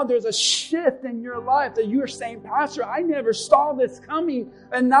 But now there's a shift in your life that you're saying, "Pastor, I never saw this coming.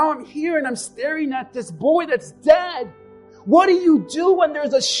 And now I'm here and I'm staring at this boy that's dead." What do you do when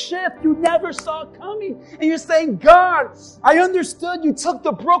there's a shift you never saw coming? And you're saying, "God, I understood you took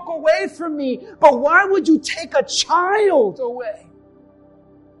the brook away from me, but why would you take a child away?"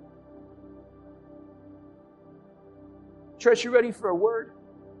 Church, you ready for a word?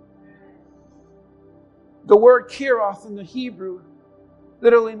 The word kiroth in the Hebrew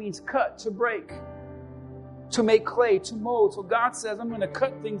literally means cut, to break, to make clay, to mold. So God says, "I'm going to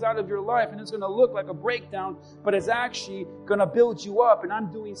cut things out of your life, and it's going to look like a breakdown, but it's actually going to build you up, and I'm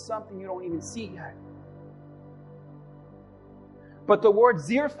doing something you don't even see yet." But the word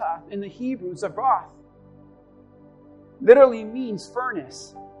Zarephath in the Hebrew, Zavath, literally means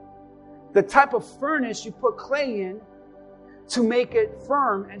furnace. The type of furnace you put clay in to make it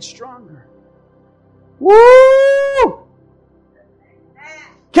firm and stronger. Woo!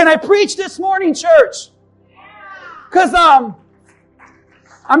 Can I preach this morning, church? Because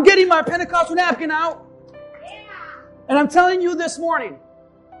I'm getting my Pentecostal napkin out. And I'm telling you this morning,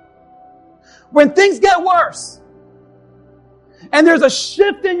 when things get worse, and there's a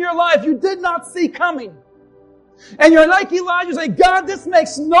shift in your life you did not see coming, and you're like Elijah, say, God, this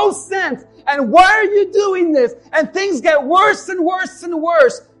makes no sense. And why are you doing this? And things get worse and worse and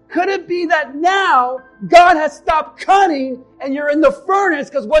worse. Could it be that now God has stopped cutting and you're in the furnace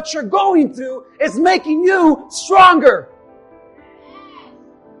because what you're going through is making you stronger?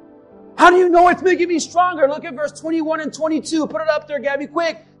 How do you know it's making me stronger? Look at verse 21 and 22. Put it up there, Gabby,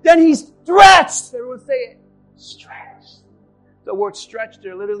 quick. Then he stretched. Everyone say it. Stretched. The word stretch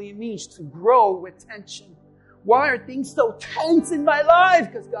there literally means to grow with tension. Why are things so tense in my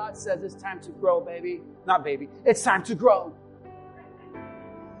life? Because God says it's time to grow, baby. Not baby. It's time to grow.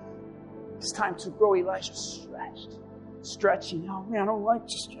 It's time to grow. Elijah stretched. Stretching. Oh man, I don't like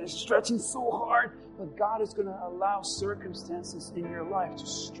stretching so hard. But God is going to allow circumstances in your life to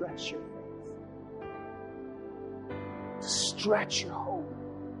stretch your faith. To stretch your hope.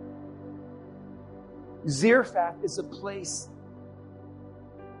 Zarephath is a place,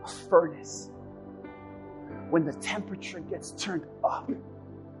 a furnace. When the temperature gets turned up, and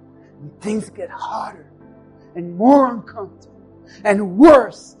things get hotter and more uncomfortable and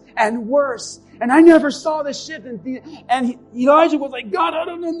worse and worse. And I never saw the shift. And Elijah was like, God, I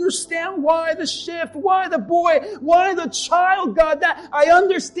don't understand why the shift, why the boy, why the child, God. That I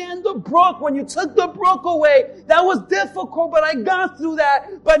understand the brook. When you took the brook away, that was difficult, but I got through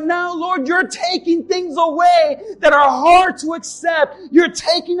that. But now, Lord, you're taking things away that are hard to accept. You're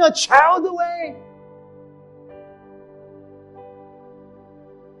taking a child away.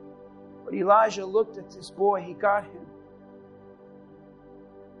 But Elijah looked at this boy. He got him.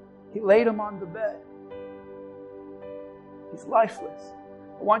 He laid him on the bed. He's lifeless.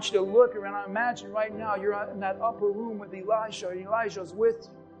 I want you to look around. I imagine right now you're in that upper room with Elijah. And Elijah's with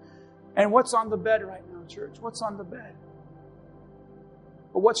you. And what's on the bed right now, church? What's on the bed?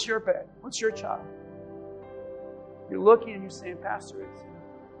 But what's your bed? What's your child? You're looking and you're saying, Pastor,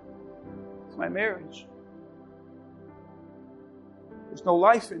 it's my marriage. There's no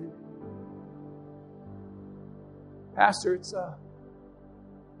life in it. Pastor, it's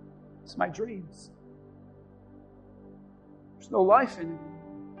my dreams. There's no life in it.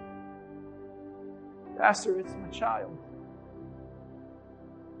 Pastor, it's my child.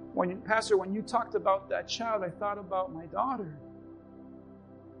 Pastor, when you talked about that child, I thought about my daughter.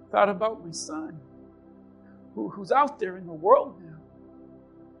 I thought about my son, who's out there in the world now.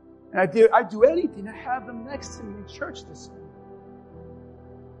 And I do anything to have them next to me in church this week.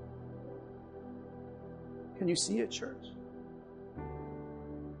 Can you see it, church?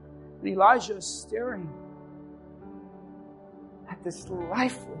 And Elijah is staring at this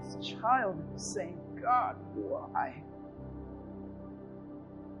lifeless child and saying, God, why?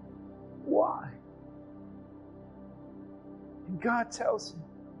 Why? And God tells him,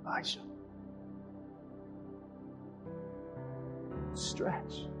 Elijah,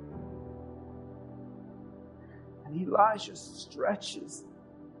 stretch. And Elijah stretches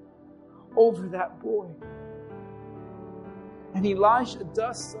over that boy. And Elijah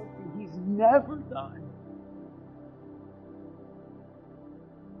does something he's never done.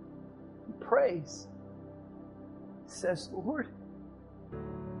 He prays. He says, Lord.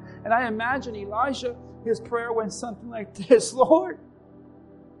 And I imagine Elijah, his prayer went something like this. Lord,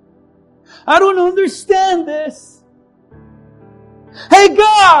 I don't understand this. Hey,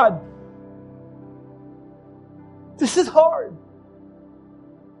 God, this is hard.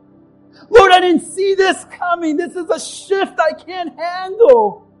 Lord, I didn't see this coming. This is a shift I can't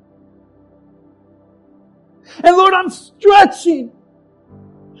handle. And Lord, I'm stretching.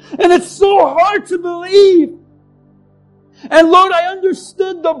 And it's so hard to believe. And Lord, I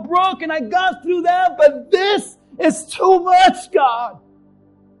understood the brook and I got through that, but this is too much, God.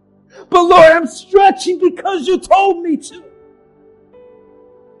 But Lord, I'm stretching because you told me to.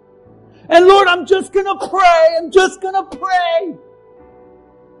 And Lord, I'm just going to pray. I'm just going to pray.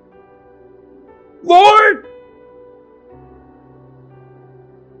 Lord,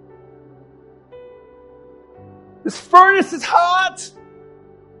 this furnace is hot.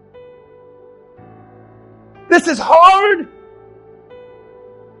 This is hard.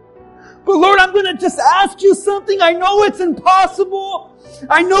 But Lord, I'm going to just ask you something. I know it's impossible.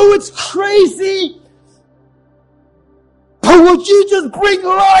 I know it's crazy. But would you just bring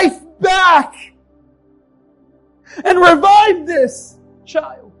life back and revive this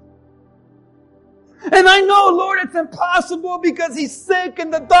child? And I know, Lord, it's impossible because he's sick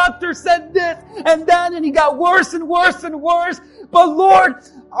and the doctor said this and that and he got worse and worse and worse. But Lord,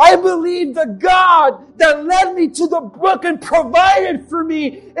 I believe the God that led me to the brook and provided for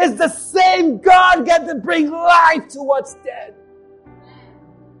me is the same God that can bring life to what's dead.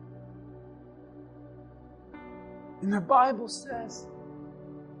 And the Bible says,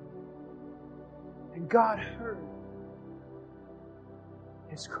 and God heard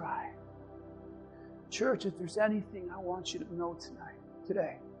his cry. Church, if there's anything I want you to know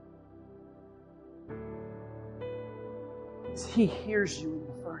today, is he hears you in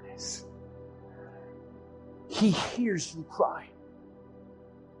the furnace. He hears you cry.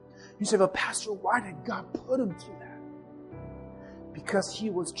 You say, but Pastor, why did God put him through that? Because he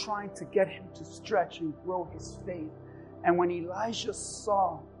was trying to get him to stretch and grow his faith. And when Elijah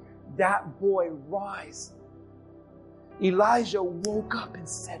saw that boy rise, Elijah woke up and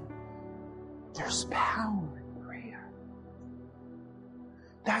said, there's power in prayer.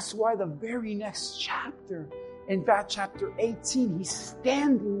 That's why the very next chapter, in fact, chapter 18, he's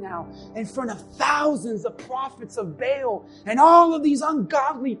standing now in front of thousands of prophets of Baal and all of these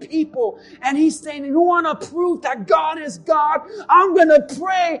ungodly people. And he's saying, you want to prove that God is God? I'm going to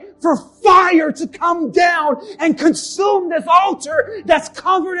pray for fire to come down and consume this altar that's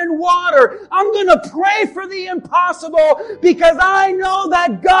covered in water. I'm going to pray for the impossible because I know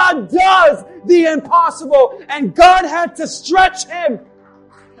that God does the impossible. And God had to stretch him.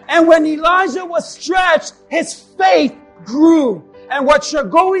 And when Elijah was stretched, his faith grew. And what you're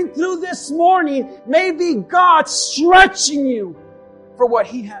going through this morning may be God stretching you for what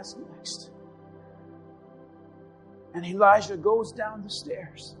he has next. And Elijah goes down the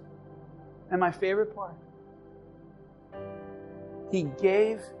stairs. And my favorite part, he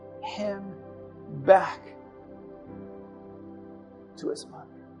gave him back to his mother.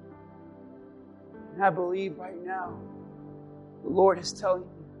 And I believe right now, the Lord is telling you,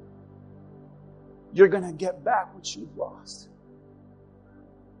 you're going to get back what you've lost.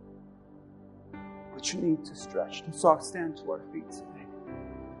 But you need to stretch. Let's all stand to our feet today.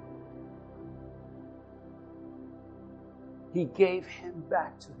 He gave him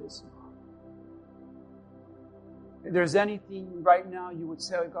back to his mom. If there's anything right now you would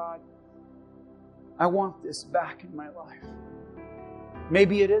say, oh God, I want this back in my life.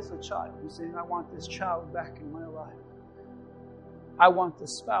 Maybe it is a child who's saying, I want this child back in my life. I want the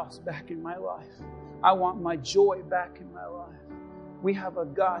spouse back in my life. I want my joy back in my life. We have a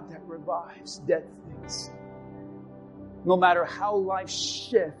God that revives dead things. No matter how life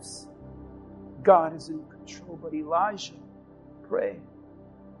shifts, God is in control. But Elijah prayed.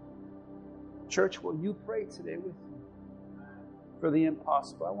 Church, will you pray today with me for the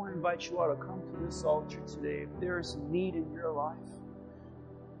impossible? I want to invite you all to come to this altar today. If there is need in your life,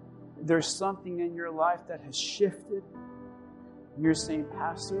 if there's something in your life that has shifted, and you're saying,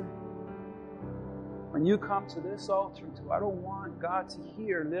 Pastor, when you come to this altar, I don't want God to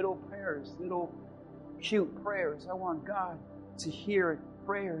hear little prayers, little cute prayers. I want God to hear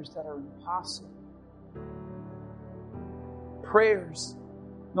prayers that are impossible. Prayers,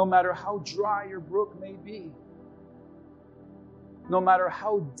 no matter how dry your brook may be, no matter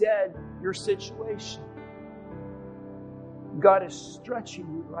how dead your situation, God is stretching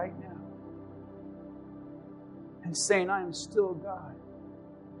you right now and saying, I am still God.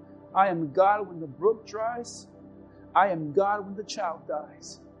 I am God when the brook dries. I am God when the child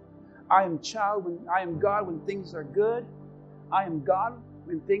dies. I am God when things are good. I am God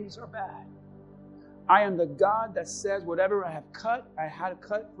when things are bad. I am the God that says whatever I have cut, I had to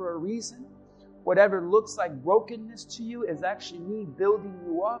cut for a reason. Whatever looks like brokenness to you is actually me building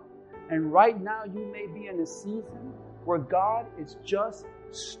you up. And right now you may be in a season where God is just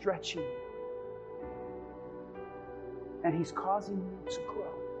stretching you. And He's causing you to grow.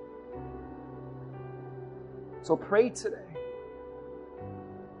 So pray today.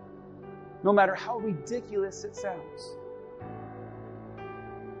 No matter how ridiculous it sounds.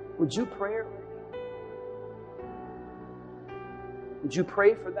 Would you pray right now? Would you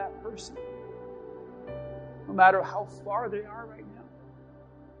pray for that person? No matter how far they are right now.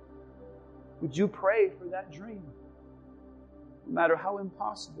 Would you pray for that dream? No matter how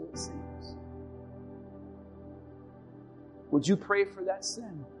impossible it seems. Would you pray for that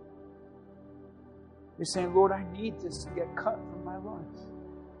sin? You're saying, Lord, I need this to get cut from my life.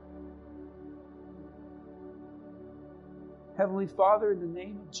 Heavenly Father, in the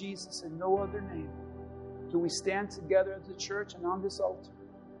name of Jesus and no other name, do we stand together as a church and on this altar.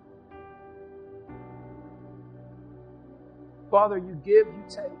 Father, you give, you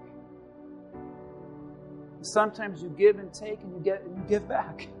take. Sometimes you give and take and you give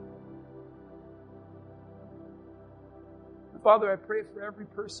back. Father, I pray for every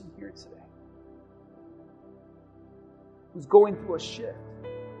person here today who's going through a shift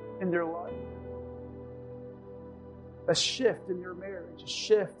in their life, a shift in their marriage, a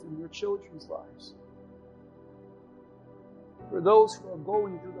shift in their children's lives. For those who are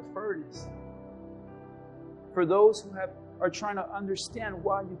going through the furnace, for those who are trying to understand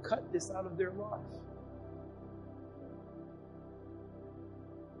why you cut this out of their life.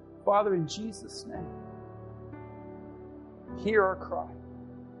 Father, in Jesus' name, hear our cry.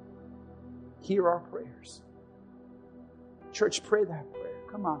 Hear our prayers. Church, pray that prayer.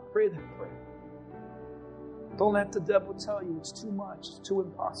 Come on, pray that prayer. Don't let the devil tell you it's too much, it's too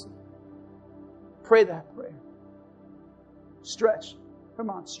impossible. Pray that prayer. Stretch. Come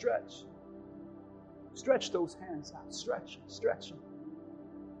on, stretch. Stretch those hands out. Stretch them, stretch them.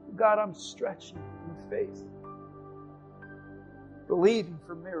 God, I'm stretching in faith. Believing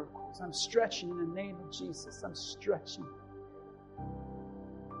for miracles. I'm stretching in the name of Jesus. I'm stretching.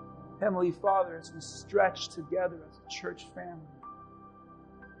 Heavenly Father, as we stretch together as a church family,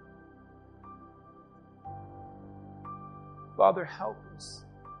 Father, help us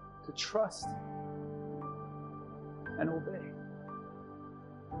to trust and obey.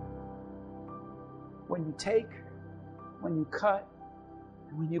 When you take, when you cut,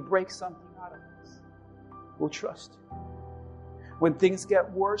 and when you break something out of us, we'll trust you. When things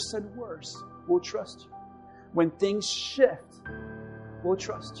get worse and worse, we'll trust you. When things shift, we'll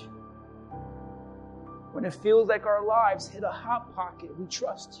trust you. When it feels like our lives hit a hot pocket, we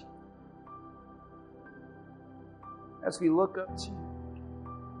trust you. As we look up to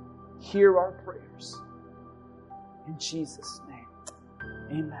you, hear our prayers. In Jesus' name,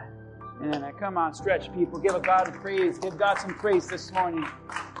 amen. And come on, stretch, people. Give God a praise. Give God some praise this morning.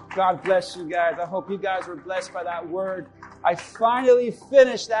 God bless you guys. I hope you guys were blessed by that word. I finally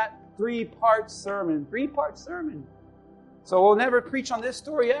finished that 3-part sermon. 3-part sermon. So we'll never preach on this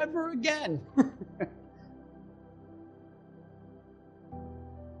story ever again.